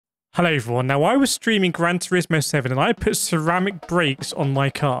Hello everyone, now I was streaming Gran Turismo 7 and I put ceramic brakes on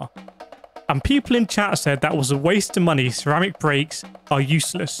my car. And people in chat said that was a waste of money, ceramic brakes are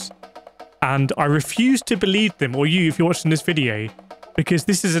useless. And I refuse to believe them, or you if you're watching this video, because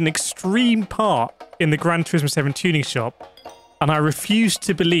this is an extreme part in the Gran Turismo 7 tuning shop. And I refuse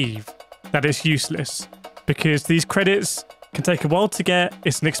to believe that it's useless, because these credits can take a while to get,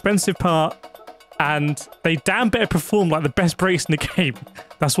 it's an expensive part, and they damn better perform like the best brakes in the game.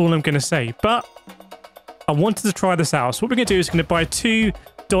 That's all I'm going to say. But I wanted to try this out. So what we're going to do is going to buy 2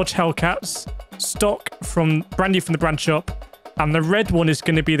 Dodge Hellcats, stock from brand new from the brand shop. And the red one is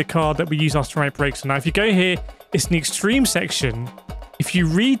going to be the car that we use our ceramic brakes on. Now, if you go here, it's in the extreme section. If you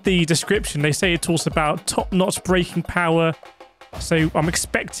read the description, they say it talks about top-notch braking power. So I'm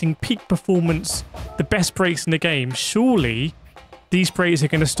expecting peak performance, the best brakes in the game. Surely these brakes are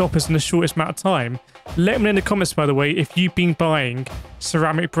going to stop us in the shortest amount of time. Let me know in the comments, by the way, if you've been buying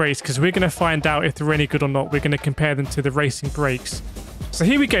ceramic brakes, because we're going to find out if they're any good or not. We're going to compare them to the racing brakes. So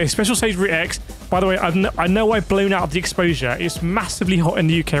here we go, Special Stage Route X. By the way, I know I've blown out the exposure. It's massively hot in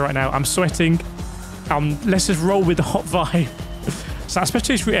the UK right now. I'm sweating. Let's just roll with the hot vibe. So that's Special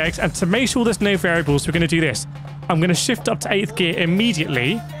Stage Route X, and to make sure there's no variables, we're going to do this. I'm going to shift up to 8th gear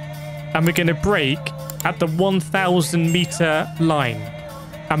immediately, and we're going to brake at the 1,000 meter line,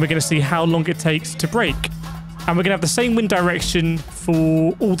 and we're going to see how long it takes to brake. And we're going to have the same wind direction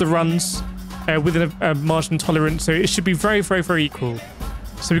for all the runs within a margin tolerance, so it should be very, very, very equal.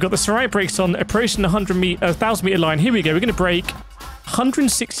 So we've got the ceramic brakes on, approaching the 1,000 meter line. Here we go. We're going to brake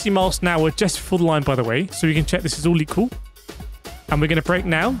 160 miles an hour just before the line, by the way, so we can check this is all equal. And we're going to brake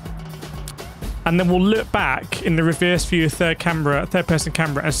now. And then we'll look back in the reverse view third person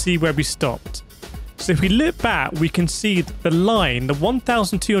camera, and see where we stopped. So if we look back, we can see the line, the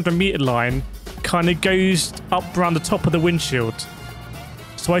 1,200 meter line, kind of goes up around the top of the windshield.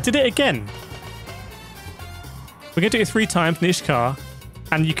 So I did it again. We're going to do it 3 times in each car,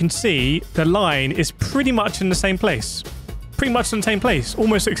 and you can see the line is pretty much in the same place. Pretty much in the same place.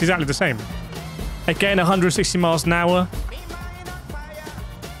 Almost looks exactly the same. Again, 160 miles an hour.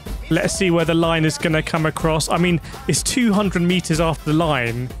 Let's see where the line is going to come across. I mean, it's 200 meters after the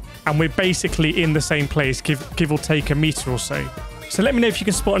line, and we're basically in the same place, give or take a meter or so. So let me know if you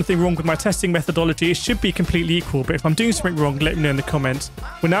can spot anything wrong with my testing methodology. It should be completely equal, but if I'm doing something wrong, let me know in the comments.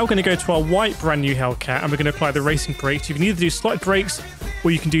 We're now going to go to our white brand new Hellcat, and we're going to apply the racing brakes. You can either do slot brakes, or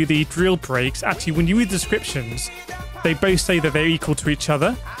you can do the drilled brakes. Actually, when you read the descriptions, they both say that they're equal to each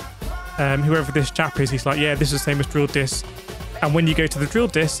other. Whoever this chap is, he's like, yeah, this is the same as drilled disc. And when you go to the drill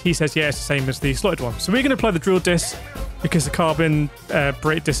disc, he says, yeah, it's the same as the slotted one. So we're going to apply the drill disc because the carbon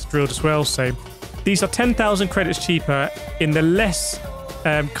brake disc is drilled as well. So these are 10,000 credits cheaper in the less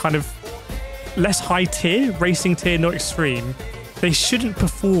high tier, racing tier, not extreme. They shouldn't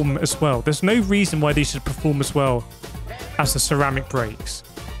perform as well. There's no reason why these should perform as well as the ceramic brakes.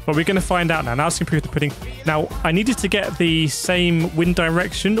 But we're going to find out now. Now it's going to prove the pudding. Now, I needed to get the same wind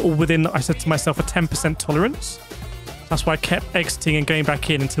direction, or within, I said to myself, a 10% tolerance. That's why I kept exiting and going back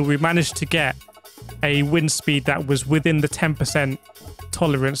in until we managed to get a wind speed that was within the 10%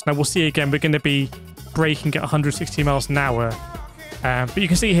 tolerance. Now, we'll see again, we're going to be braking at 160 miles an hour. But you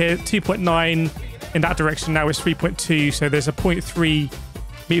can see here, 2.9 in that direction. Now it's 3.2. So there's a 0.3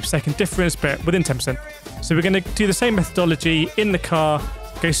 meter per second difference, but within 10%. So we're going to do the same methodology in the car,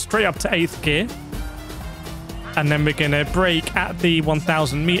 go straight up to 8th gear. And then we're going to brake at the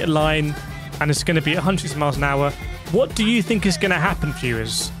 1,000 meter line. And it's going to be 160 miles an hour. What do you think is going to happen,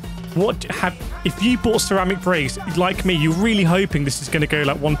 viewers? If you bought ceramic brakes, like me, you're really hoping this is going to go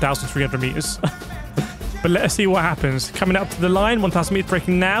like 1,300 meters. But let us see what happens. Coming up to the line, 1,000 meters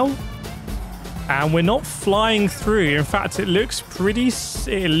braking now. And we're not flying through. In fact, it looks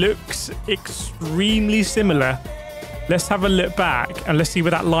extremely similar. Let's have a look back and let's see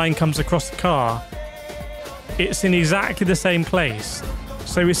where that line comes across the car. It's in exactly the same place.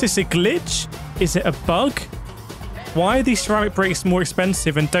 So is this a glitch? Is it a bug? Why are these ceramic brakes more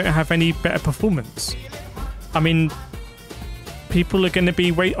expensive and don't have any better performance? I mean, people are going to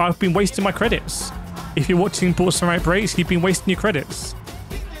be... I've been wasting my credits. If you're watching bought ceramic brakes, you've been wasting your credits.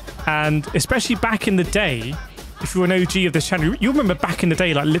 And especially back in the day, if you're an OG of this channel, you remember back in the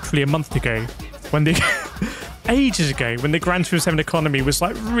day, like literally a month ago, when the... ages ago, when the Gran Turismo 7 economy was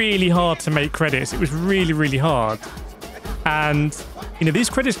like really hard to make credits. It was really, really hard. And... you know,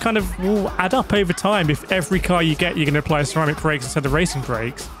 these credits kind of will add up over time. If every car you get, you're going to apply ceramic brakes instead of racing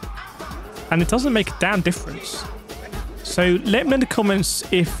brakes. And it doesn't make a damn difference. So let me know in the comments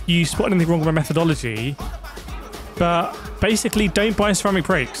if you spot anything wrong with my methodology. But basically, don't buy ceramic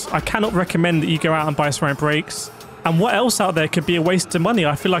brakes. I cannot recommend that you go out and buy ceramic brakes. And what else out there could be a waste of money?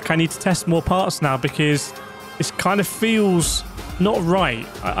 I feel like I need to test more parts now because it kind of feels not right.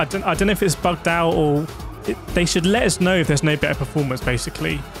 I don't know if it's bugged out or they should let us know if there's no better performance,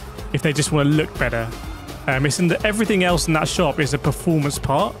 basically, if they just want to look better. It's in everything else in that shop is a performance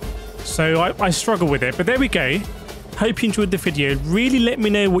part. So I struggle with it. But there we go. Hope you enjoyed the video. Really let me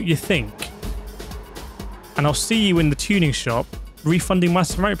know what you think. And I'll see you in the tuning shop refunding my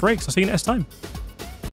ceramic brakes. I'll see you next time.